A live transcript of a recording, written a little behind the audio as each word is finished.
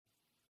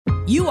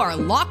You are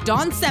Locked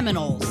On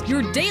Seminoles,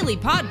 your daily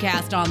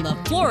podcast on the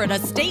Florida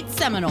State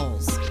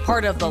Seminoles,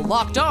 part of the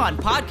Locked On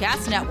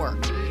Podcast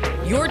Network.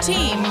 Your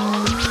team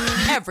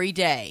every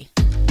day.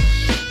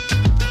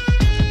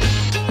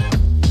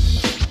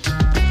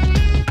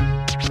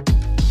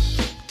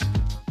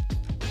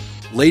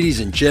 Ladies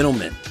and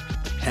gentlemen,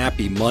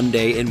 happy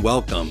Monday and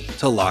welcome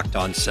to Locked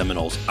On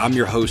Seminoles. I'm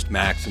your host,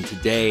 Max, and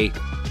today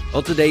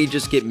you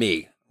just get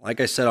me.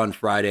 Like I said on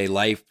Friday,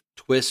 life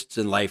twists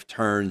and life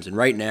turns, and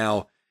right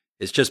now,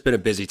 it's just been a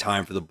busy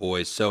time for the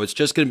boys. So it's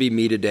just going to be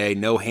me today.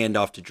 No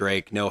handoff to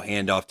Drake, no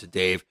handoff to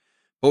Dave.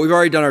 But we've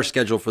already done our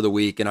schedule for the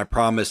week, and I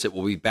promise it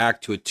will be back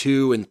to a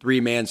 2- and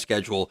 3-man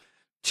schedule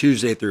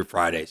Tuesday through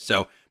Friday.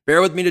 So bear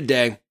with me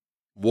today.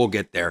 We'll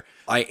get there.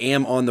 I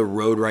am on the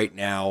road right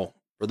now.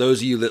 For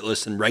those of you that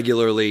listen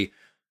regularly,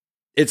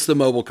 it's the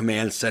Mobile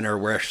Command Center.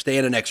 We're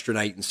staying an extra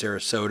night in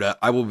Sarasota.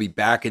 I will be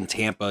back in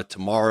Tampa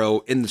tomorrow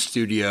in the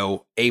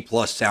studio, A+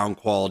 sound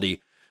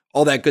quality,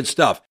 all that good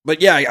stuff.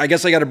 But yeah, I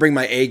guess I got to bring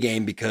my A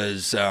game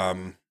because, we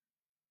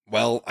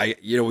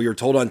were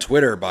told on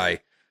Twitter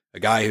by a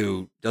guy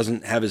who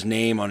doesn't have his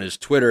name on his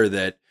Twitter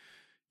that,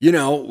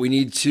 we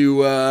need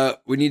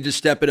to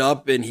step it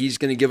up, and he's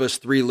going to give us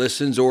 3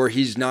 listens or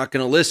he's not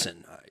going to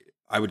listen.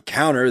 I would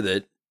counter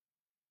that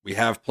we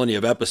have plenty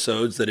of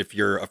episodes that if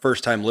you're a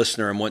first-time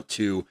listener and want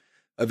to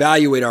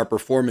evaluate our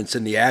performance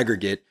in the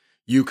aggregate,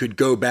 you could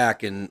go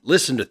back and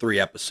listen to 3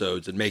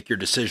 episodes and make your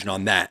decision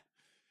on that.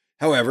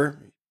 However,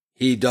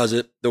 he does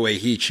it the way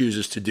he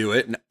chooses to do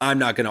it, and I'm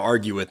not going to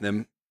argue with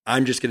him.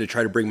 I'm just going to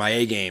try to bring my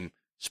A game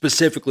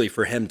specifically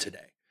for him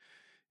today.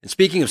 And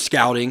speaking of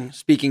scouting,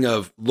 speaking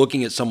of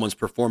looking at someone's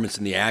performance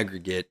in the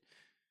aggregate,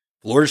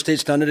 Florida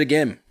State's done it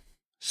again,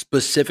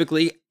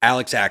 specifically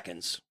Alex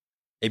Atkins.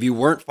 If you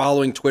weren't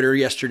following Twitter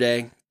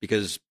yesterday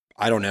because,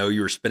 I don't know,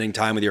 you were spending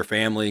time with your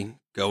family,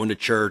 going to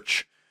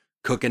church,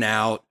 cooking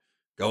out,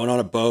 going on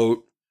a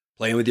boat,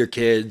 playing with your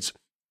kids,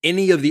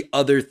 any of the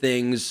other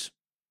things,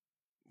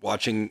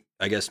 watching,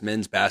 I guess,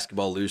 men's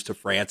basketball lose to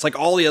France, like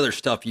all the other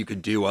stuff you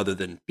could do other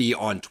than be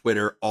on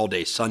Twitter all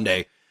day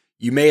Sunday,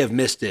 you may have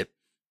missed it.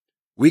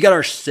 We got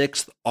our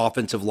 6th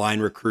offensive line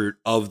recruit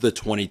of the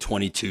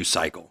 2022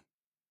 cycle.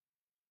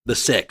 The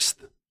 6th.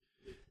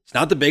 It's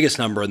not the biggest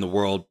number in the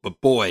world,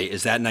 but boy,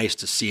 is that nice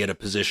to see at a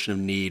position of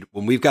need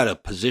when we've got a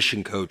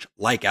position coach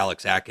like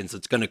Alex Atkins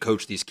that's going to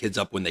coach these kids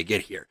up when they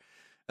get here.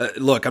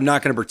 Look, I'm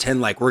not going to pretend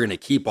like we're going to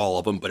keep all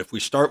of them, but if we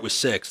start with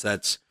 6,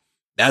 that's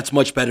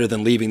much better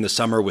than leaving the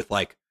summer with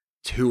like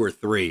 2 or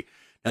 3.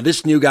 Now,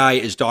 this new guy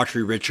is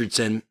Daughtry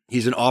Richardson.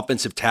 He's an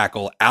offensive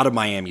tackle out of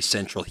Miami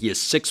Central. He is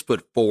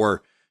 6'4",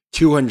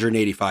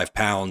 285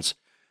 pounds.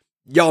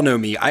 Y'all know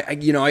me. I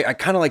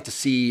kind of like to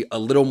see a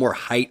little more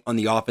height on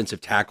the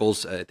offensive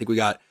tackles. I think we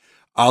got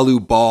Alu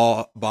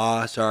Ba,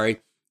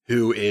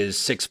 who is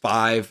 6'5".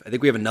 I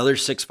think we have another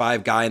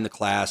 6'5" guy in the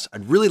class.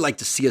 I'd really like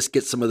to see us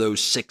get some of those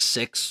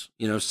 6'6",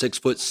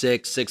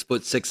 6'6",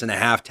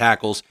 6'6.5"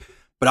 tackles.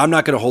 But I'm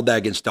not going to hold that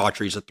against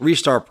Daughtry. He's a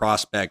 3-star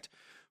prospect,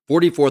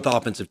 44th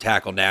offensive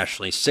tackle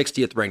nationally,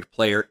 60th ranked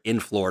player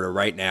in Florida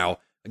right now.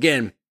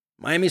 Again,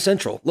 Miami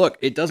Central. Look,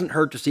 it doesn't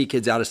hurt to see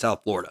kids out of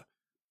South Florida.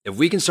 If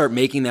we can start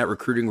making that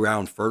recruiting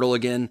ground fertile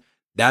again,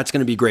 that's going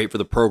to be great for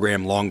the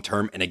program long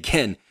term. And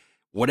again,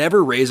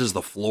 whatever raises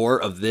the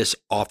floor of this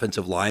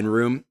offensive line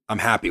room, I'm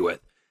happy with.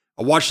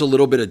 I watched a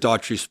little bit of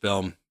Daughtry's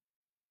film.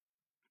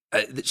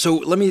 So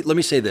let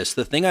me say this.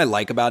 The thing I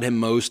like about him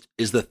most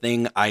is the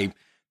thing I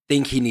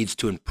think he needs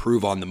to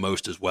improve on the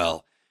most as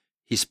well.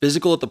 He's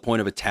physical at the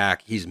point of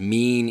attack. He's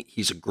mean,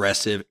 he's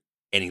aggressive,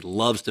 and he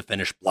loves to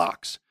finish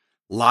blocks.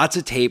 Lots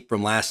of tape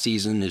from last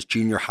season, his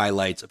junior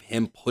highlights of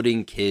him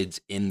putting kids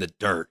in the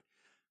dirt.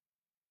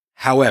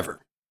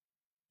 However,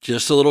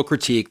 just a little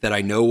critique that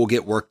I know will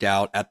get worked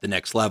out at the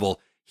next level.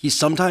 He's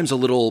sometimes a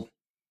little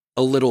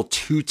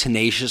too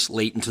tenacious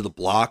late into the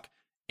block,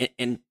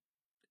 and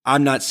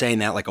I'm not saying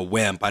that like a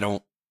wimp. I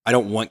don't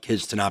want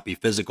kids to not be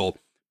physical,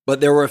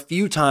 but there were a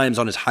few times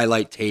on his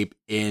highlight tape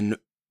in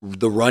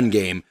the run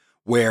game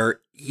where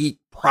he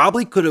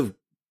probably could have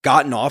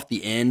gotten off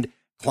the end,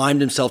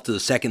 climbed himself to the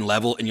second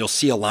level, and you'll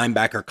see a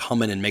linebacker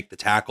come in and make the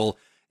tackle.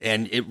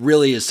 And it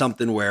really is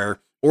something where,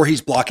 or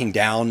he's blocking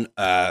down,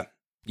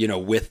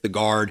 with the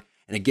guard.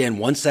 And again,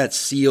 once that's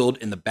sealed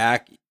and the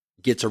back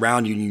gets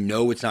around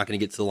you, it's not going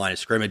to get to the line of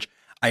scrimmage.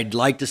 I'd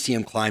like to see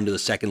him climb to the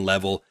second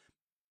level.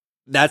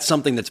 That's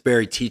something that's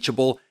very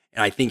teachable.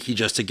 And I think he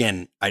just,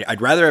 again,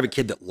 I'd rather have a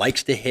kid that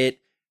likes to hit,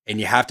 and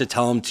you have to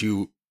tell him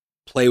to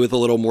play with a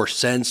little more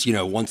sense,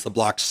 once the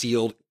block's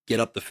sealed, get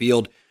up the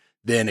field,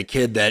 than a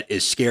kid that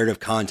is scared of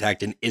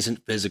contact and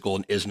isn't physical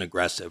and isn't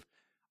aggressive.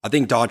 I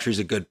think Daughtry's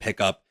a good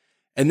pickup.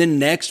 And then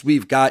next,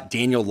 we've got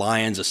Daniel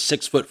Lyons, a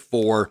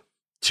 6'4",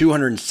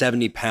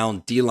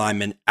 270-pound D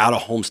lineman out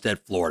of Homestead,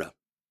 Florida.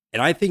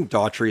 And I think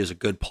Daughtry is a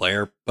good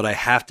player, but I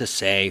have to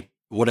say,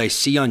 what I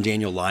see on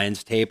Daniel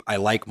Lyons' tape, I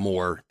like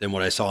more than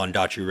what I saw on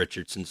Daughtry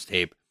Richardson's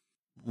tape,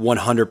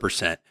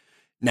 100%.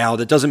 Now,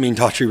 that doesn't mean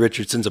Daughtry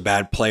Richardson's a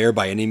bad player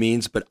by any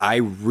means, but I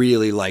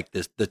really like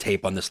the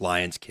tape on this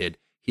Lyons kid.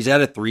 He's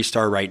at a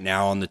 3-star right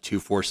now on the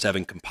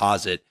 247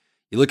 composite.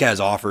 You look at his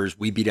offers,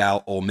 we beat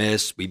out Ole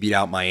Miss, we beat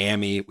out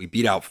Miami, we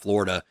beat out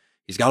Florida.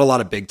 He's got a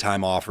lot of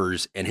big-time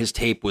offers, and his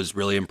tape was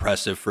really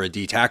impressive for a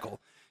D tackle.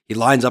 He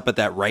lines up at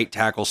that right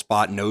tackle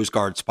spot, nose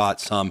guard spot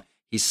some.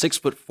 He's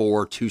 6'4",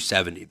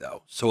 270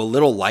 though. So a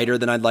little lighter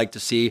than I'd like to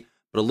see,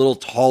 but a little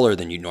taller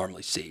than you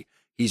normally see.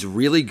 He's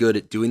really good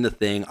at doing the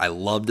thing I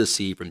love to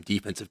see from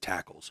defensive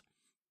tackles.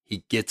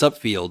 He gets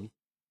upfield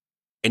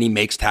and he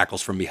makes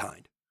tackles from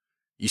behind.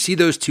 You see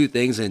those two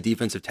things in a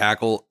defensive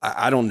tackle.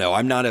 I don't know.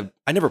 I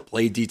never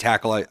played D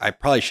tackle. I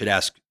probably should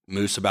ask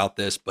Moose about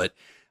this, but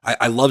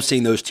I love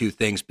seeing those two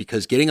things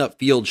because getting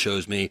upfield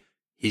shows me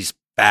he's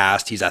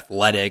fast, he's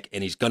athletic,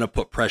 and he's going to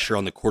put pressure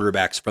on the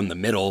quarterbacks from the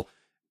middle,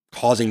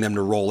 causing them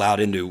to roll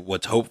out into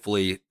what's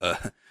hopefully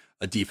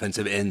a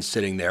defensive end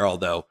sitting there,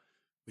 although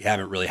we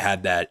haven't really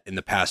had that in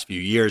the past few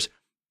years.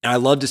 And I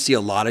love to see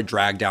a lot of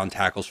drag down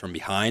tackles from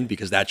behind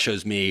because that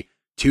shows me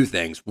two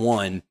things.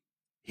 One,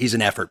 he's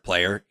an effort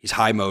player. He's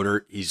high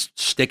motor. He's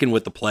sticking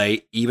with the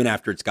play even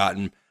after it's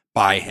gotten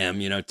by him.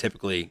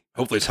 Typically,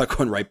 hopefully it's not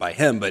going right by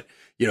him, but,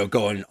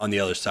 going on the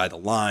other side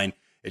of the line.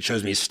 It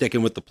shows me he's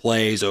sticking with the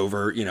plays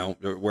over,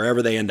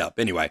 wherever they end up.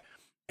 Anyway,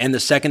 and the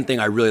second thing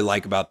I really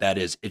like about that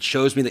is it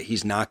shows me that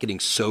he's not getting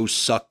so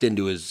sucked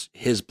into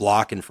his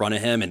block in front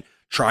of him and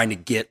trying to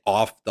get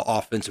off the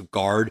offensive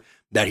guard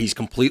that he's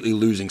completely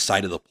losing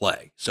sight of the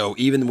play. So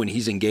even when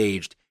he's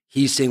engaged,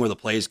 he's seeing where the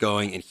play is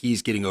going and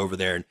he's getting over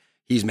there and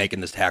he's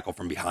making this tackle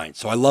from behind.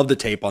 So I love the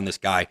tape on this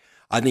guy.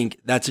 I think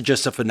that's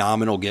just a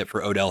phenomenal get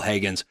for Odell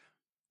Haggins.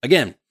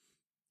 Again,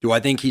 do I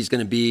think he's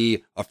going to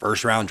be a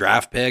first-round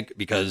draft pick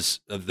because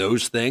of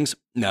those things?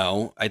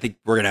 No. I think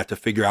we're going to have to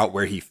figure out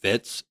where he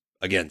fits.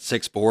 Again,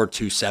 6'4",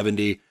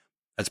 270.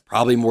 That's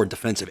probably more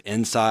defensive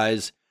end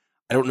size.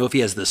 I don't know if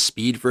he has the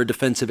speed for a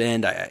defensive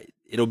end.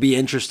 It'll be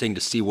interesting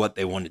to see what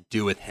they want to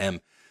do with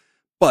him.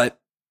 But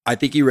I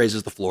think he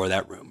raises the floor of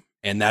that room,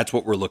 and that's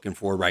what we're looking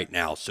for right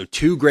now. So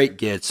two great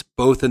gets,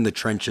 both in the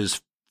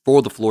trenches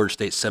for the Florida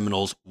State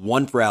Seminoles,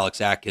 one for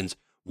Alex Atkins,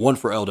 one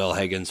for Odell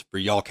Haggins, for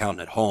y'all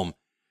counting at home.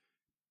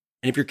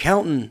 And if you're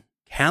counting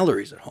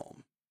calories at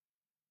home,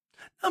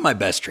 not my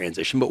best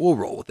transition, but we'll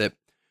roll with it.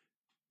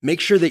 Make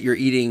sure that you're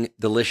eating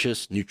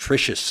delicious,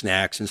 nutritious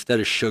snacks instead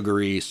of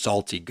sugary,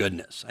 salty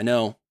goodness. I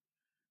know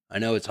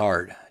it's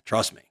hard.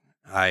 Trust me.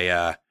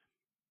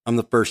 I'm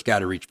the first guy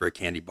to reach for a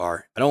candy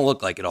bar. I don't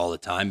look like it all the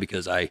time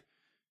because I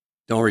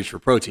don't reach for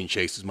protein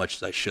shakes as much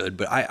as I should,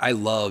 but I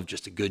love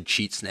just a good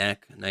cheat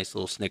snack, a nice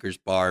little Snickers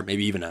bar,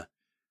 maybe even a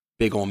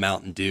big old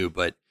Mountain Dew,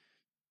 but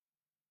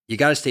you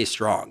got to stay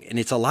strong. And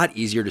it's a lot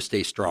easier to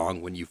stay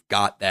strong when you've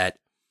got that,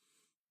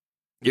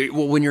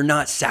 when you're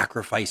not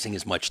sacrificing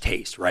as much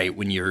taste, right?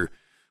 When you're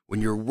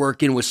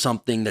working with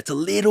something that's a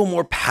little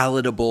more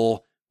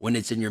palatable when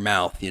it's in your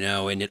mouth,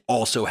 and it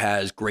also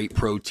has great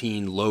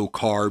protein, low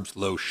carbs,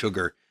 low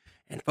sugar.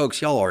 And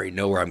folks, y'all already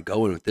know where I'm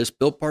going with this.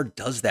 Built Bar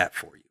does that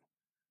for you.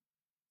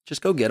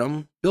 Just go get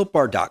them.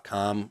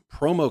 BuiltBar.com,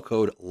 promo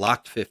code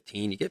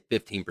LOCKED15. You get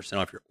 15%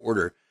 off your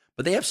order.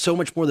 But they have so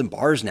much more than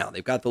bars now.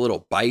 They've got the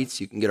little bites.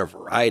 You can get a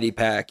variety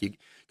pack. You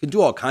can do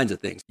all kinds of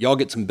things. Y'all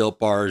get some Built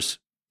Bars.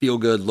 Feel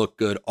good, look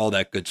good, all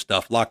that good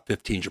stuff.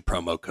 LOCKED15 is your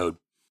promo code.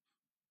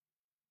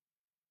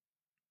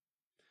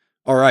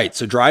 All right,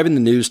 so driving the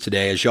news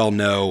today, as y'all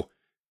know,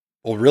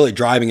 well, really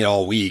driving it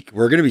all week,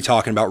 we're going to be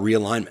talking about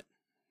realignment.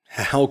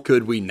 How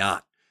could we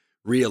not?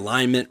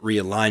 Realignment.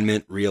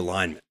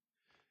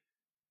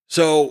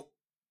 So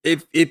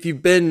if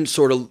you've been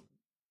sort of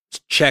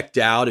checked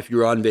out, if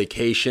you're on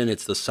vacation,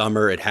 it's the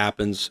summer, it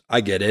happens,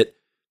 I get it.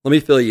 Let me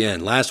fill you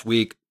in. Last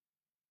week,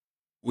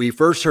 we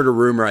first heard a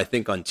rumor, I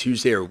think on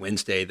Tuesday or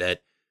Wednesday,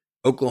 that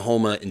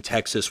Oklahoma and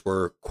Texas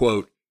were,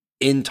 quote,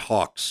 in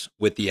talks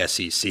with the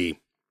SEC.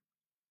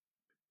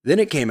 Then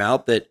it came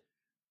out that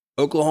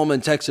Oklahoma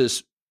and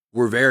Texas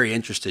were very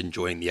interested in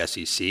joining the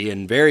SEC.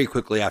 And very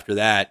quickly after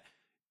that,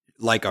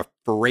 like a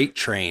freight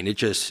train, it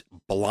just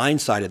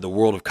blindsided the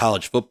world of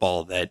college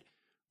football that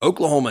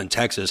Oklahoma and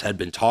Texas had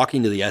been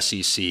talking to the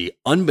SEC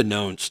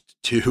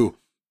unbeknownst to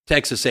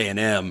Texas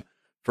A&M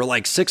for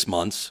like 6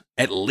 months,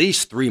 at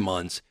least 3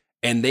 months,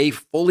 and they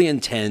fully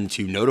intend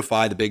to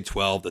notify the Big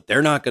 12 that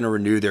they're not going to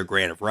renew their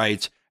grant of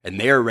rights, and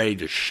they are ready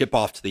to ship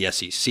off to the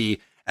SEC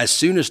as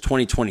soon as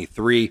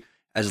 2023,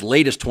 as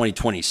late as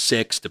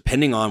 2026,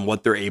 depending on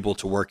what they're able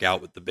to work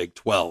out with the Big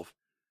 12.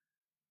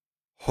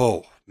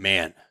 Oh,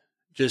 man.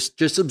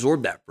 Just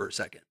absorb that for a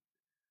second.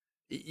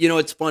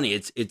 It's funny.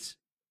 It's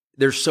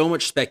there's so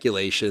much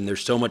speculation.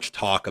 There's so much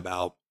talk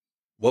about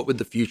what would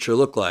the future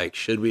look like?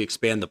 Should we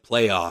expand the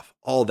playoff?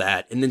 All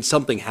that. And then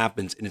something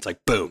happens and it's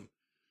like, boom.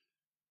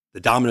 The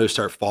dominoes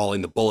start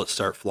falling, the bullets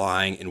start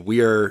flying, and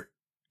we are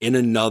in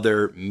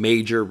another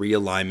major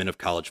realignment of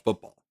college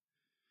football.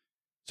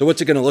 So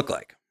what's it going to look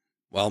like?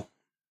 Well,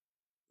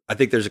 I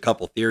think there's a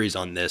couple theories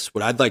on this.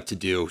 What I'd like to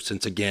do,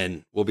 since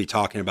again, we'll be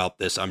talking about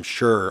this, I'm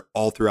sure,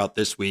 all throughout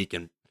this week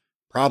and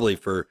probably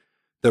for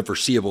the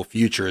foreseeable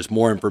future as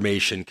more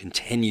information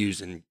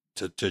continues and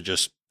to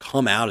just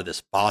come out of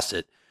this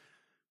faucet.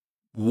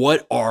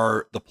 what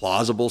are the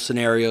plausible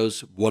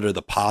scenarios? What are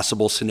the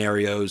possible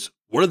scenarios?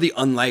 What are the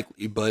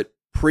unlikely but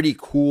pretty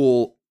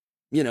cool,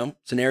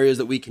 scenarios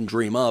that we can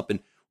dream up? And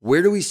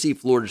where do we see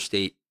Florida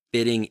State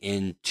fitting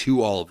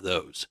into all of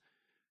those?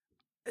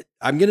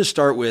 I'm going to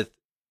start with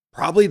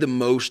probably the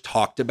most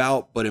talked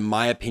about, but in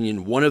my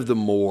opinion, one of the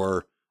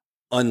more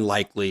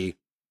unlikely,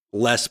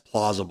 less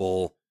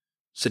plausible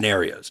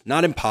scenarios.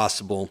 Not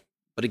impossible,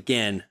 but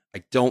again,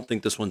 I don't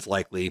think this one's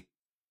likely,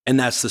 and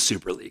that's the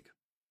Super League.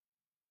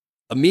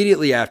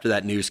 Immediately after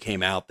that news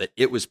came out that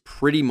it was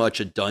pretty much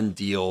a done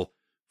deal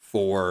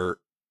for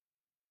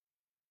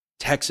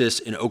Texas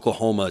and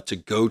Oklahoma to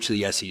go to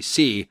the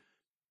SEC,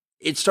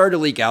 it started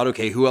to leak out,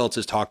 okay, who else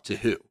has talked to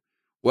who?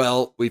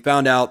 Well, we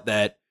found out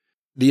that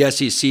the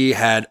SEC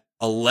had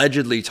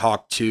allegedly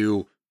talked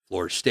to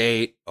Florida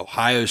State,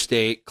 Ohio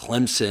State,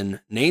 Clemson.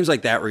 Names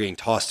like that were getting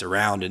tossed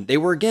around, and they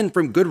were, again,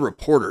 from good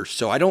reporters,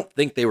 so I don't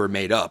think they were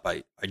made up.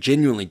 I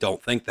genuinely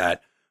don't think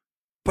that,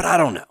 but I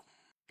don't know.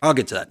 I'll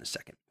get to that in a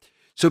second.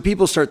 So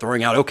people start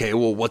throwing out, okay,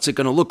 well, what's it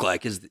going to look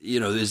like? Is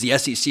the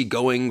SEC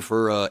going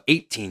for a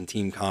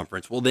 18-team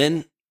conference? Well,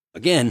 then,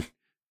 again,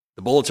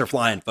 the bullets are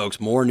flying, folks.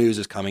 More news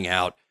is coming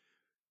out.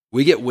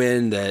 We get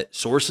wind that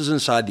sources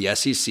inside the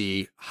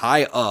SEC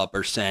high up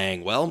are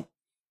saying, well,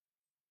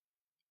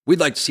 we'd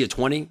like to see a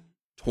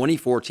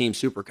 24-team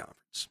super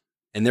conference,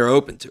 and they're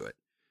open to it.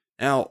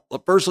 Now,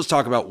 first, let's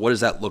talk about what does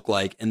that look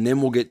like, and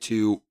then we'll get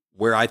to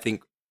where I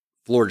think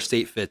Florida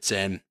State fits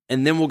in,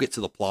 and then we'll get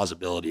to the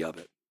plausibility of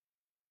it.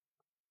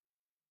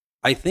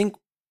 I think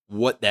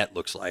what that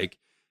looks like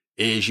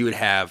is you would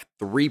have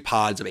 3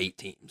 pods of 8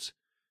 teams.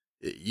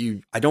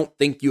 I don't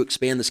think you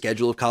expand the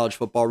schedule of college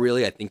football,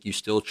 really. I think you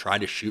still try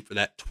to shoot for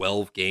that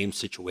 12-game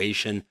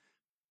situation.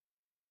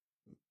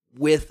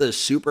 With a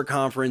super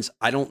conference,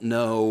 I don't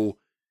know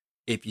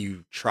if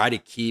you try to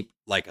keep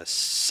like a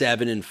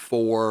 7-4,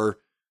 or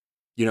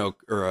a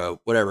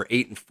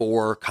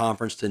 8-4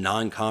 conference to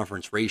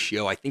non-conference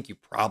ratio. I think you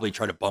probably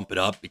try to bump it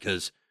up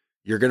because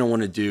you're going to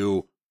want to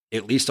do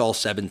at least all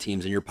 7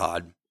 teams in your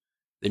pod.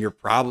 Then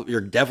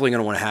you're definitely going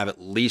to want to have at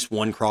least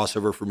one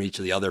crossover from each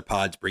of the other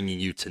pods, bringing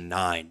you to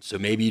 9. So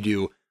maybe you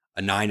do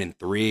a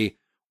 9-3,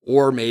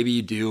 or maybe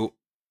you do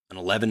an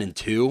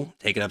 11-2,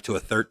 take it up to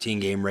a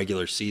 13-game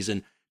regular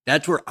season.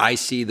 That's where I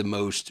see the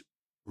most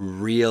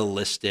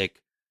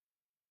realistic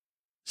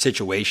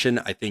situation.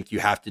 I think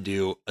you have to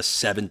do a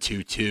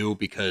 7-2-2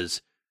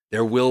 because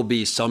there will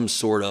be some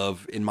sort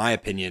of, in my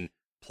opinion,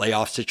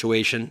 playoff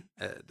situation.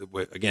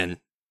 Again,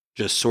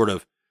 just sort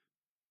of,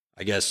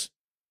 I guess,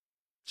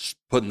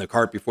 putting the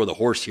cart before the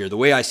horse here. The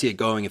way I see it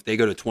going, if they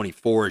go to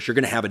 24, is you're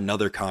going to have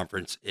another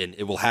conference, and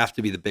it will have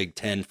to be the Big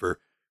Ten for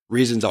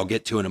reasons I'll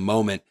get to in a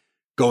moment,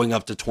 going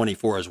up to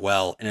 24 as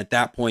well. And at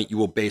that point, you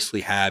will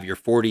basically have your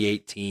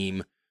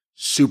 48-team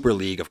Super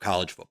League of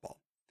college football.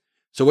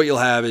 So what you'll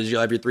have is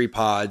you'll have your 3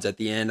 pods. At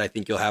the end, I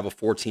think you'll have a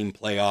 4-team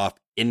playoff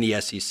in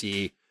the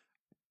SEC,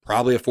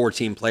 probably a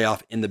 4-team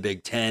playoff in the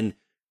Big Ten.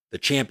 The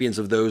champions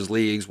of those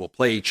leagues will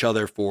play each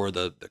other for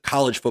the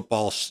college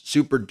football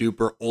super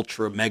duper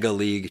ultra mega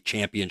league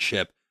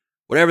championship.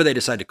 Whatever they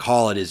decide to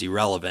call it is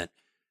irrelevant.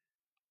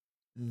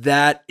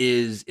 That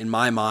is, in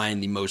my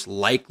mind, the most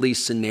likely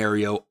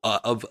scenario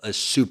of a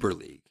super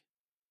league.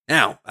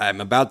 Now,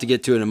 I'm about to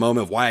get to in a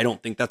moment of why I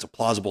don't think that's a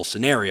plausible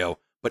scenario,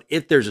 but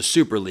if there's a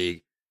super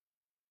league,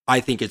 I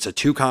think it's a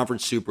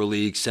 2-conference super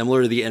league,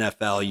 similar to the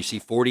NFL. You see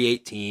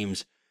 48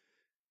 teams.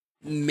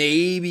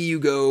 Maybe you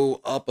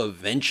go up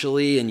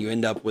eventually and you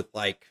end up with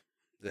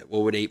what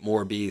would 8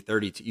 more be?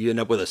 32. You end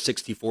up with a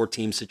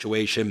 64-team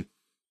situation.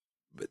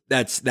 But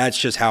that's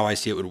just how I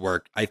see it would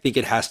work. I think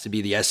it has to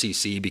be the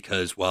SEC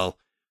because, well,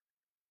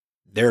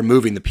 they're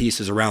moving the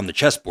pieces around the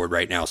chessboard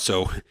right now.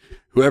 So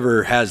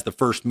whoever has the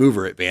first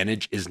mover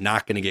advantage is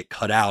not going to get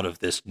cut out of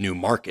this new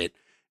market.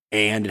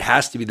 And it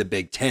has to be the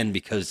Big Ten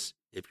because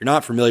if you're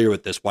not familiar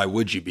with this, why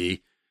would you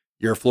be?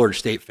 You're a Florida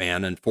State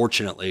fan.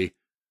 Unfortunately,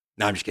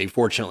 no, I'm just kidding.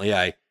 Fortunately,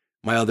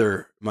 my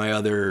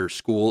other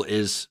school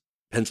is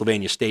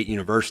Pennsylvania State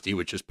University,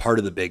 which is part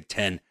of the Big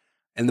Ten.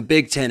 And the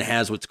Big Ten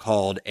has what's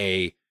called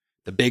the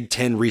Big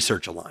Ten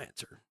Research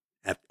Alliance, or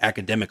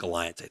Academic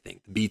Alliance, I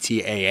think, the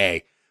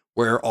BTAA,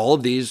 where all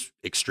of these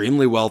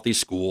extremely wealthy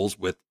schools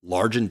with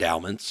large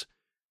endowments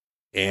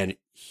and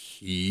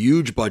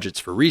huge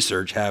budgets for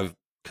research have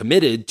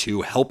committed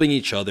to helping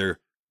each other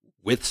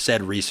with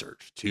said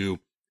research, to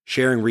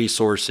sharing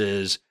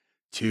resources,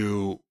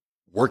 to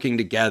working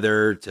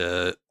together,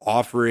 to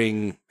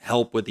offering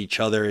help with each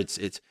other. It's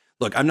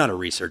look, I'm not a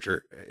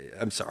researcher.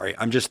 I'm sorry.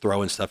 I'm just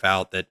throwing stuff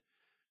out that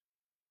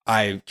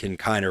I can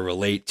kind of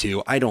relate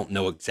to. I don't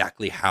know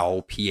exactly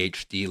how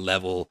PhD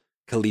level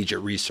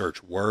collegiate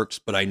research works,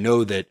 but I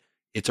know that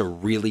it's a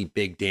really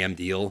big damn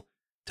deal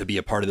to be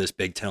a part of this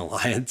Big Ten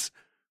Alliance.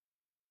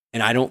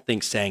 And I don't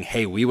think saying,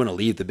 hey, we want to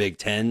leave the Big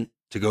Ten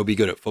to go be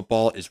good at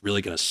football is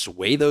really going to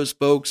sway those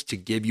folks to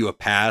give you a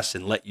pass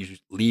and let you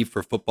leave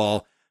for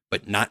football,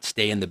 but not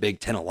stay in the Big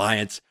Ten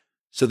Alliance.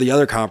 So the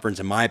other conference,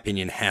 in my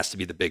opinion, has to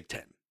be the Big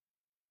Ten.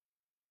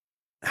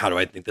 How do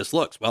I think this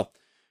looks? Well,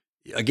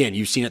 Again,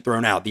 you've seen it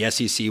thrown out. The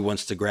SEC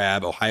wants to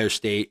grab Ohio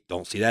State.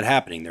 Don't see that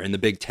happening. They're in the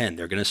Big Ten.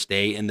 They're going to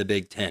stay in the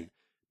Big Ten.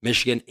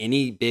 Michigan,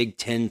 any Big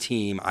Ten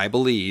team, I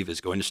believe,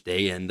 is going to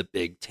stay in the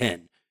Big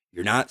Ten.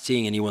 You're not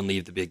seeing anyone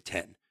leave the Big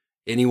Ten.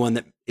 Anyone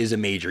that is a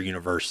major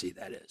university,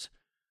 that is.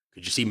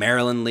 Could you see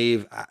Maryland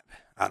leave? I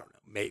don't know,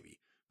 maybe.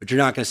 But you're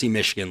not going to see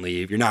Michigan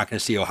leave. You're not going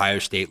to see Ohio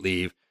State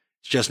leave.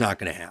 It's just not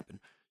going to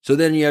happen. So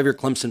then you have your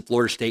Clemson,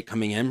 Florida State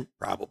coming in,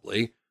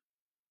 probably.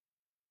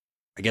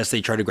 I guess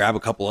they try to grab a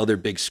couple other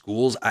big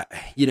schools. I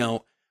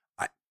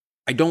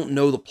don't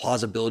know the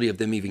plausibility of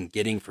them even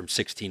getting from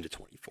 16 to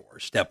 24.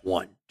 Step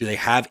one, do they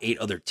have 8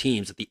 other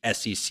teams that the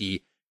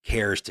SEC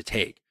cares to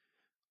take?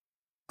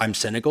 I'm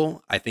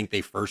cynical. I think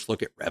they first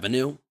look at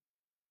revenue.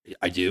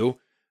 I do.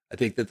 I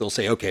think that they'll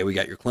say, okay, we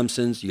got your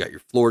Clemsons, you got your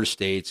Florida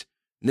States,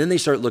 and then they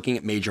start looking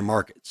at major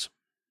markets.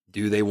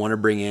 Do they want to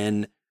bring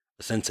in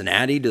a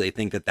Cincinnati? Do they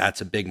think that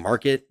that's a big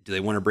market? Do they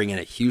want to bring in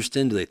a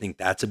Houston? Do they think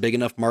that's a big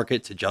enough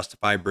market to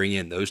justify bringing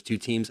in those 2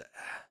 teams?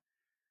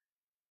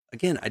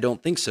 Again, I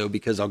don't think so,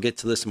 because I'll get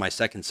to this in my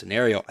second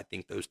scenario. I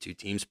think those 2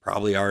 teams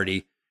probably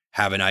already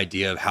have an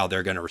idea of how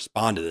they're going to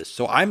respond to this.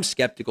 So I'm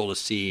skeptical to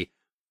see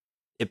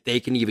if they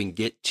can even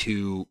get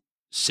to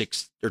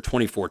 6 or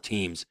 24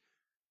 teams.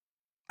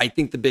 I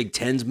think the Big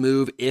Ten's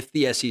move, if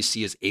the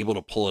SEC is able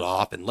to pull it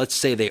off, and let's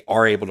say they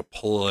are able to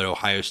pull it at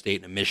Ohio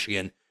State and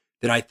Michigan,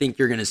 then I think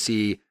you're going to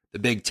see the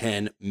Big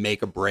Ten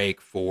make a break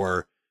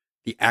for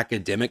the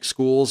academic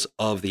schools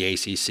of the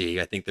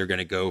ACC. I think they're going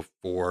to go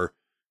for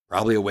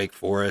probably a Wake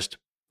Forest,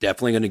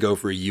 definitely going to go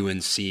for a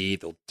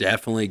UNC. They'll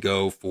definitely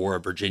go for a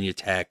Virginia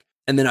Tech.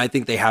 And then I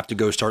think they have to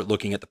go start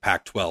looking at the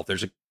Pac-12.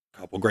 There's a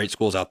couple great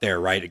schools out there,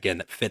 right? Again,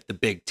 that fit the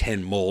Big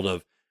Ten mold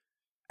of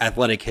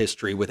athletic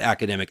history with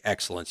academic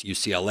excellence.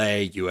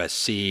 UCLA,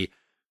 USC,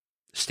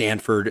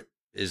 Stanford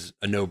is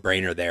a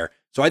no-brainer there.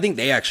 So I think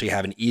they actually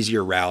have an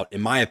easier route,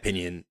 in my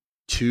opinion,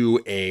 to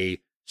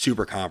a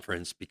super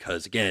conference,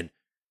 because again,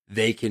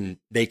 they can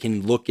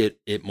look at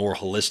it more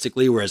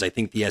holistically, whereas I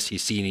think the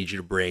SEC needs you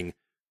to bring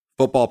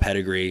football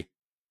pedigree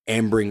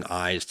and bring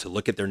eyes to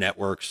look at their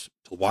networks,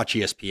 to watch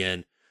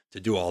ESPN, to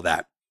do all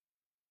that.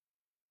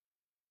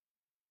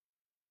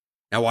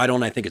 Now, why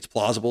don't I think it's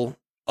plausible,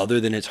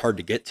 other than it's hard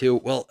to get to?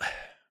 Well,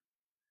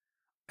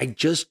 I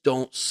just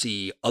don't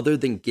see, other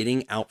than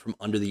getting out from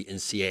under the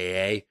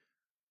NCAA,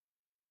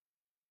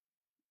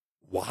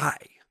 why?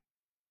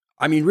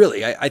 I mean,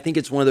 really, I think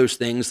it's one of those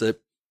things that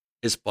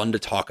is fun to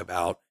talk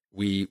about.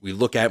 We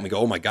look at it and we go,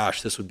 oh my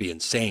gosh, this would be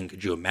insane.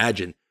 Could you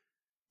imagine?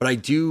 But I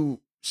do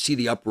see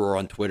the uproar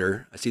on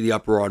Twitter. I see the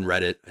uproar on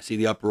Reddit. I see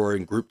the uproar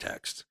in group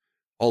text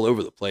all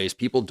over the place.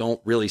 People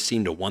don't really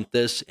seem to want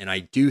this. And I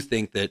do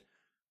think that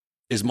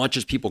as much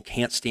as people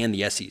can't stand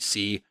the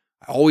SEC,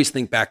 I always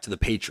think back to The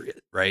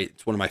Patriot, right?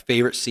 It's one of my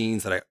favorite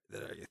scenes that I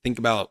think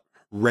about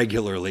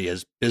regularly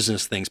as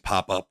business things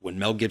pop up, when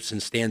Mel Gibson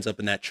stands up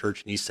in that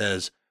church and he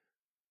says,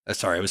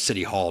 sorry, it was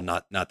City Hall,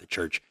 not the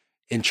church,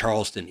 in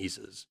Charleston. He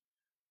says,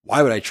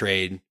 why would I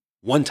trade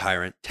one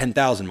tyrant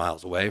 10,000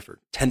 miles away for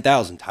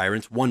 10,000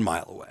 tyrants 1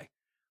 mile away?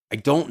 I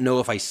don't know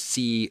if I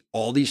see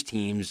all these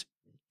teams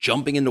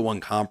jumping into one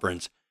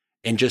conference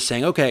and just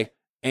saying, okay,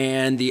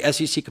 and the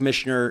SEC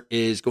commissioner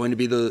is going to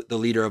be the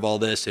leader of all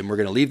this, and we're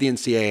going to leave the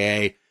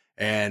NCAA,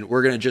 and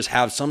we're going to just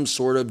have some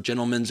sort of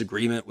gentleman's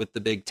agreement with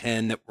the Big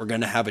Ten that we're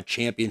going to have a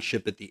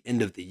championship at the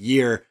end of the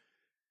year.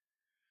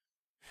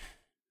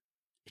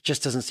 It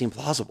just doesn't seem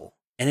plausible.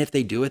 And if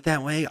they do it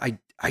that way,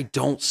 I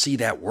don't see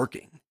that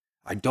working.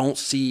 I don't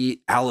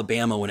see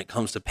Alabama, when it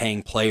comes to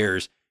paying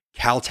players,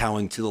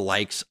 kowtowing to the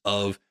likes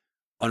of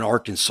an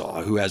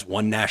Arkansas, who has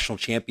one national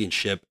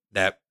championship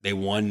that they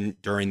won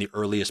during the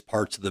earliest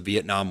parts of the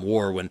Vietnam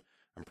War, when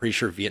I'm pretty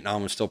sure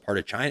Vietnam was still part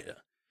of China,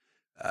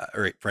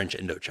 or French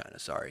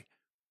Indochina, sorry.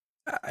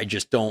 I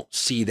just don't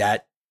see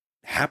that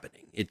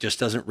happening. It just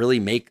doesn't really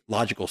make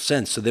logical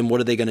sense. So then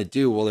what are they going to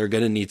do? Well, they're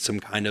going to need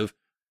some kind of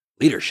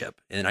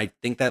leadership. And I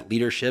think that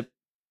leadership,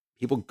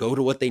 people go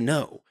to what they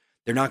know.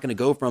 They're not going to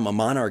go from a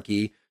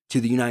monarchy to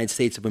the United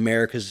States of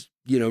America's,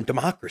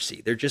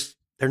 democracy.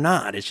 They're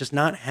not. It's just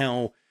not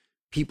how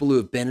people who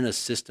have been in a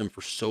system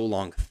for so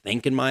long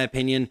think, in my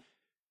opinion.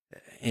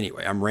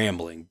 Anyway, I'm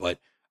rambling, but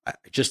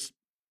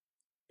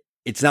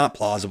it's not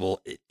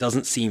plausible. It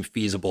doesn't seem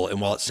feasible.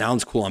 And while it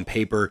sounds cool on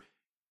paper,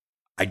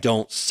 I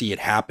don't see it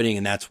happening.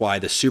 And that's why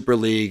the Super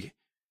League,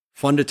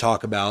 fun to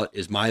talk about,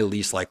 is my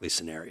least likely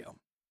scenario.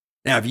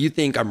 Now, if you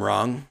think I'm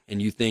wrong,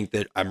 and you think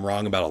that I'm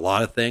wrong about a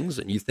lot of things,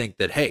 and you think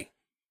that, hey,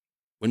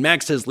 when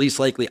Max says least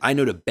likely, I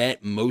know to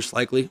bet most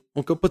likely,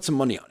 well, go put some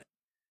money on it.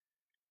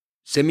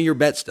 Send me your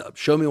bet stub.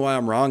 Show me why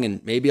I'm wrong,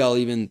 and maybe I'll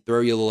even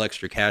throw you a little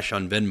extra cash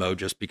on Venmo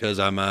just because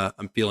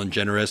I'm feeling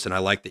generous and I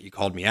like that you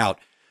called me out.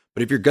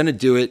 But if you're going to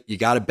do it, you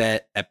got to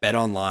bet at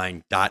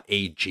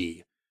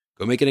betonline.ag.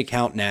 Go make an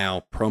account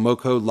now. Promo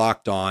code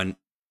Locked On.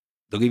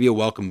 They'll give you a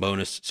welcome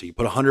bonus. So you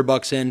put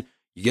 $100 in,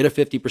 you get a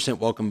 50%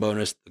 welcome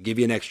bonus. They'll give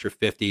you an extra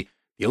 50.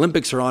 The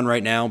Olympics are on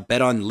right now.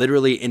 Bet on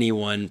literally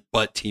anyone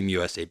but Team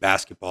USA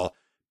basketball.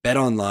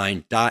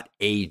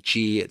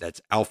 betonline.ag.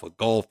 That's Alpha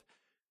Golf.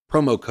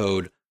 Promo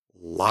code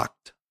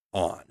Locked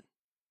on.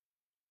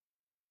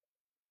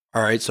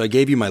 All right, so I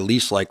gave you my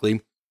least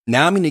likely.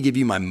 Now I'm going to give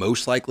you my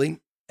most likely,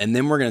 and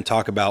then we're going to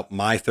talk about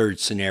my third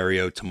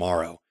scenario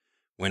tomorrow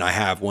when I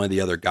have one of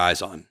the other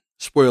guys on.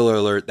 Spoiler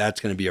alert, that's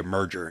going to be a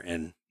merger,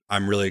 and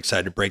I'm really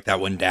excited to break that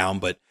one down,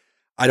 but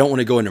I don't want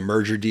to go into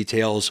merger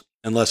details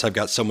unless I've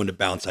got someone to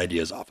bounce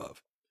ideas off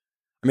of.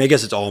 I mean, I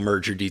guess it's all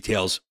merger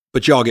details,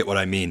 but y'all get what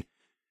I mean.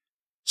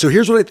 So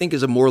here's what I think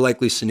is a more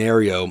likely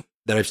scenario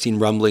that I've seen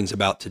rumblings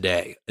about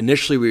today.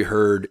 Initially, we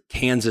heard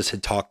Kansas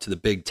had talked to the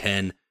Big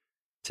Ten.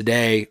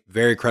 Today,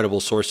 very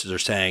credible sources are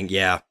saying,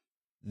 yeah,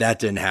 that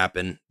didn't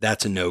happen.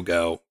 That's a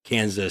no-go.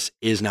 Kansas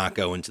is not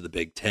going to the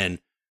Big Ten.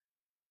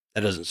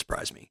 That doesn't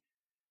surprise me.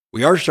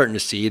 We are starting to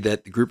see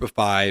that the group of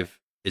five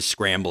is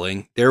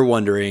scrambling. They're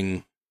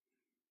wondering,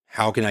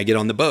 how can I get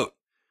on the boat?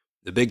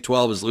 The Big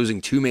 12 is losing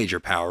two major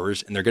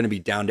powers, and they're going to be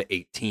down to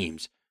 8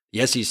 teams.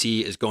 The SEC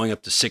is going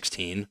up to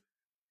 16.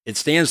 It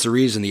stands to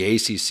reason the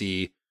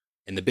ACC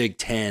and the Big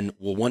 10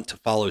 will want to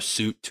follow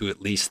suit to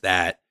at least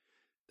that.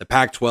 The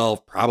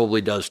Pac-12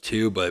 probably does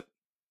too, but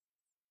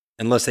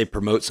unless they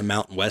promote some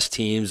Mountain West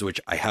teams,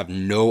 which I have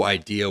no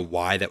idea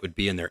why that would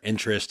be in their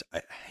interest,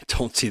 I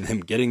don't see them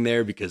getting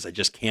there because I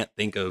just can't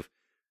think of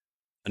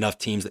enough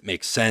teams that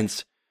make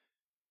sense.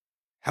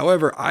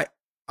 However,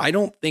 I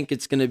don't think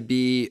it's going to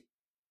be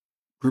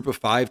group of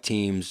 5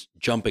 teams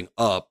jumping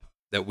up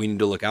that we need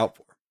to look out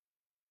for.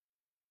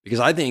 Because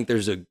I think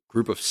there's a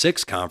group of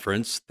 6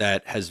 conference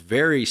that has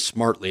very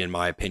smartly, in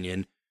my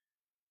opinion,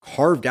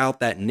 carved out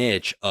that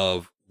niche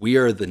of we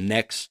are the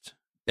next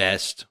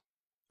best,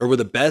 or we're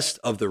the best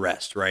of the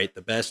rest, right?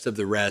 The best of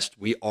the rest.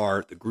 We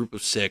are the group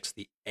of 6,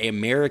 the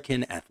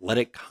American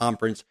Athletic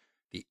Conference,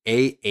 the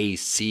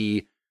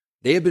AAC.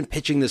 They have been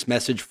pitching this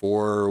message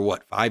for,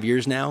 5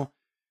 years now?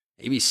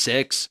 Maybe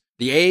 6.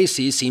 The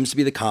AAC seems to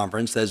be the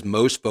conference that is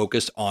most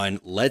focused on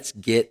let's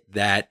get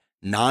that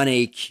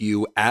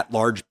non-AQ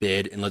at-large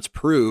bid and let's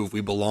prove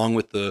we belong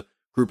with the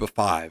group of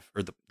 5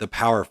 or the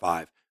Power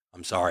 5.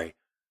 I'm sorry.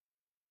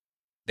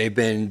 They've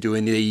been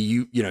doing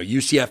the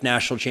UCF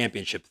National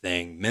Championship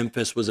thing.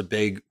 Memphis was a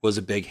big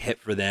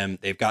hit for them.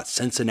 They've got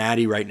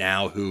Cincinnati right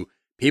now, who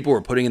people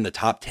were putting in the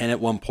top 10 at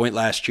one point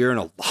last year, and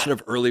a lot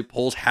of early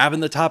polls have in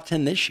the top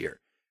 10 this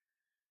year.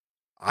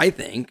 I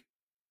think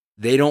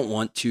they don't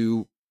want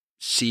to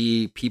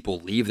see people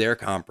leave their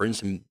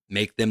conference and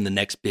make them the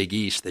next Big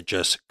East that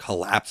just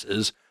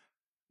collapses.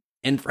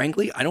 And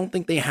frankly, I don't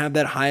think they have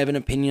that high of an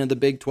opinion of the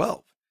Big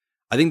 12.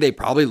 I think they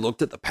probably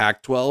looked at the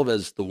Pac-12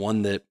 as the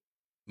one that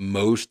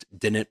most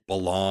didn't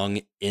belong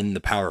in the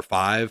Power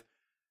 5.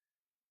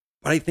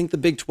 But I think the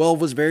Big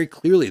 12 was very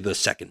clearly the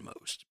second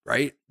most,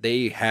 right?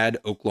 They had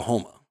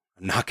Oklahoma.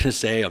 I'm not going to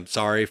say I'm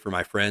sorry for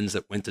my friends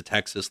that went to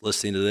Texas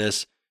listening to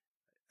this.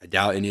 I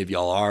doubt any of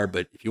y'all are,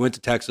 but if you went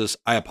to Texas,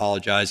 I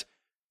apologize.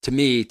 To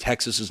me,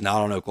 Texas is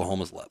not on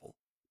Oklahoma's level.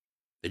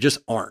 They just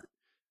aren't.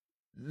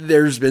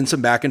 There's been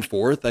some back and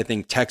forth. I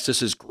think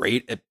Texas is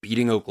great at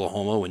beating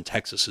Oklahoma when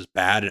Texas is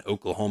bad and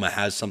Oklahoma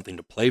has something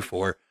to play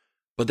for,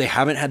 but they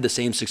haven't had the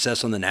same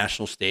success on the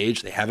national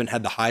stage. They haven't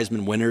had the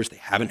Heisman winners. They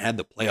haven't had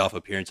the playoff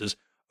appearances.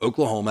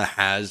 Oklahoma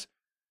has,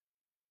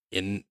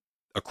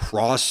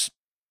 across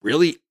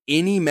really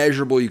any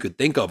measurable you could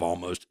think of,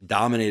 almost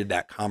dominated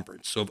that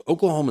conference. So if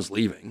Oklahoma's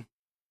leaving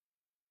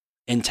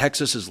and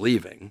Texas is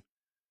leaving,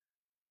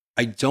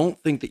 I don't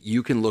think that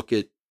you can look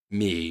at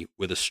me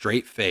with a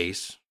straight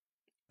face,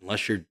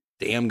 unless you're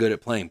damn good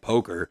at playing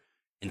poker,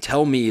 and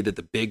tell me that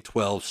the Big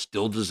 12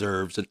 still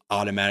deserves an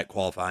automatic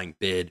qualifying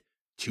bid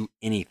to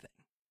anything.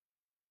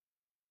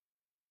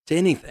 To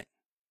anything.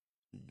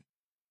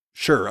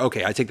 Sure,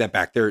 okay, I take that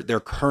back. Their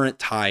current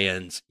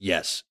tie-ins,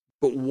 yes.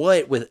 But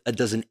what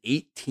does an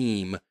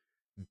 8-team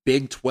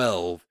Big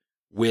 12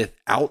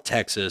 without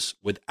Texas,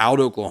 without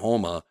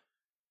Oklahoma,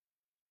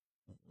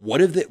 what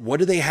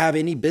do they have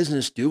any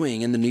business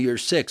doing in the New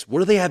Year's Six? What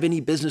do they have any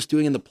business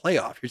doing in the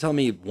playoff? You're telling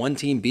me one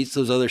team beats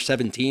those other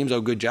 7 teams?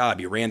 Oh, good job.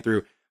 You ran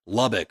through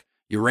Lubbock.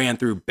 You ran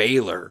through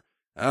Baylor.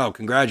 Oh,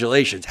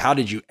 congratulations. How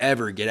did you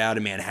ever get out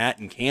of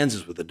Manhattan,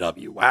 Kansas with a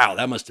W? Wow,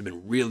 that must have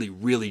been really,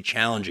 really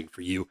challenging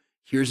for you.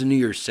 Here's a New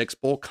Year's Six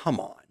bowl. Come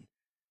on.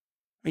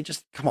 I mean,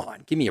 just come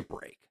on. Give me a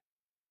break.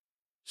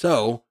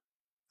 So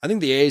I think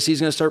the AAC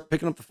is going to start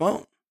picking up the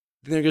phone.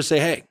 I think they're going to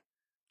say, hey,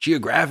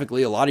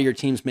 geographically, a lot of your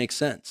teams make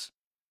sense.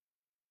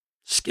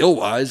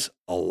 Skill-wise,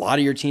 a lot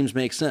of your teams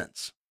make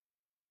sense.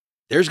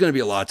 There's going to be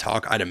a lot of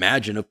talk, I'd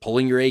imagine, of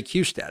pulling your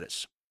AQ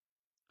status.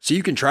 So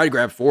you can try to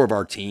grab 4 of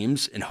our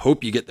teams and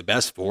hope you get the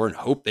best 4 and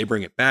hope they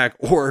bring it back,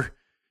 or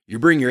you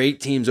bring your 8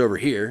 teams over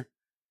here,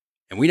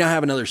 and we now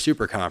have another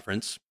super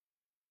conference,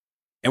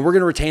 and we're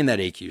going to retain that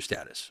AQ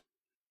status.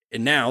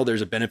 And now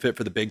there's a benefit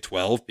for the Big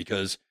 12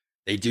 because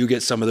they do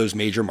get some of those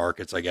major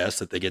markets, I guess,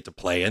 that they get to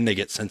play in. They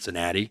get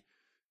Cincinnati.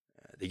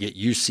 They get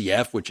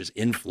UCF, which is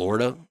in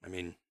Florida. I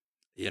mean,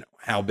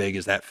 how big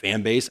is that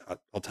fan base?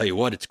 I'll tell you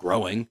what, it's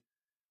growing.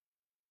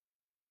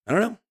 I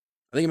don't know.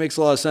 I think it makes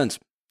a lot of sense.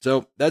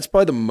 So that's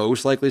probably the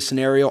most likely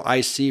scenario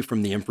I see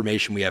from the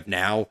information we have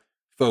now.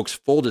 Folks,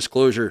 full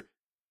disclosure,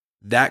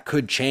 that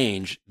could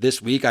change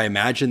this week. I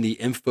imagine the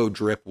info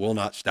drip will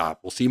not stop.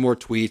 We'll see more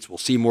tweets. We'll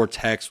see more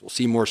texts. We'll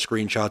see more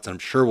screenshots. I'm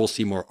sure we'll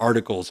see more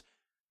articles.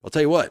 I'll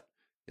tell you what,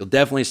 you'll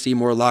definitely see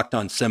more Locked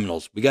On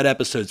Seminoles. We got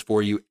episodes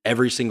for you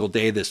every single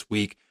day this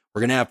week. We're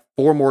going to have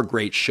 4 more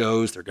great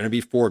shows. They're going to be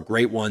 4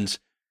 great ones.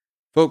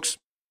 Folks,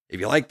 if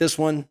you like this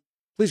one,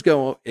 please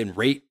go and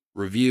rate,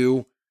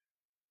 review,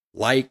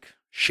 like,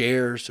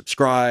 share,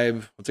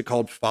 subscribe. What's it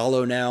called?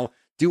 Follow now.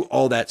 Do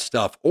all that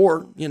stuff.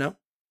 Or,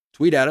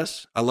 tweet at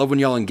us. I love when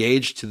y'all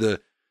engage to the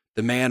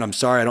man. I'm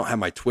sorry I don't have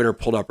my Twitter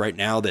pulled up right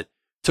now, that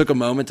took a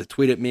moment to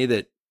tweet at me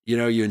that,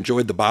 you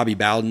enjoyed the Bobby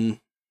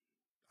Bowden,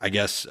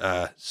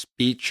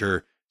 speech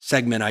or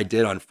segment I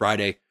did on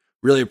Friday.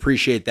 Really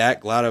appreciate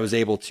that. Glad I was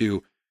able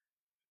to,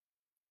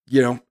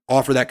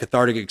 offer that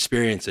cathartic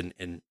experience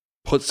and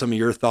put some of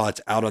your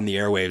thoughts out on the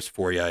airwaves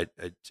for you.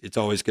 It's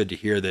always good to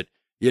hear that,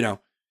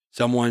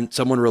 someone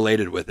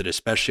related with it,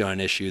 especially on an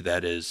issue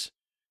that is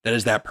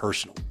that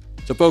personal.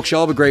 So folks,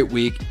 y'all have a great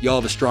week. Y'all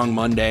have a strong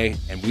Monday,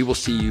 and we will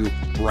see you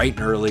bright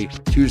and early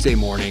Tuesday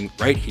morning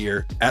right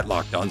here at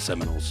Locked On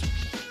Seminoles.